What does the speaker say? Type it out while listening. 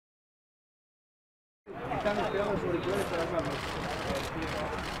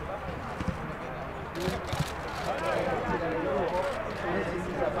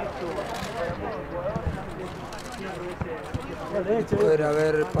Poder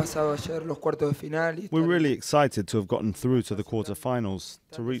haber pasado ayer los cuartos de final. We're really excited to have gotten through to the quarterfinals,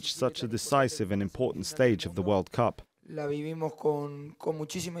 to reach such a decisive and important stage of the World Cup. La vivimos con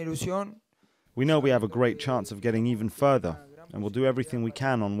muchísima ilusión. We know we have a great chance of getting even further, and we'll do everything we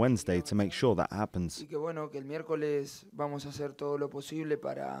can on Wednesday to make sure that happens. Y que bueno, que el miércoles vamos a hacer todo lo posible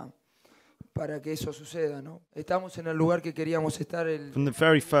para que eso suceda, ¿no? Estamos en el lugar que queríamos estar. From the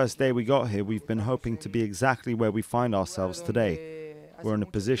very first day we got here, we've been hoping to be exactly where we find ourselves today. We're in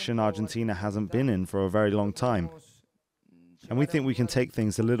a position Argentina hasn't been in for a very long time, and we think we can take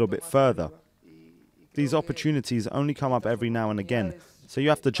things a little bit further. These opportunities only come up every now and again, so you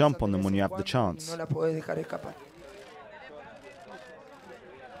have to jump on them when you have the chance. No la podés dejar escapar.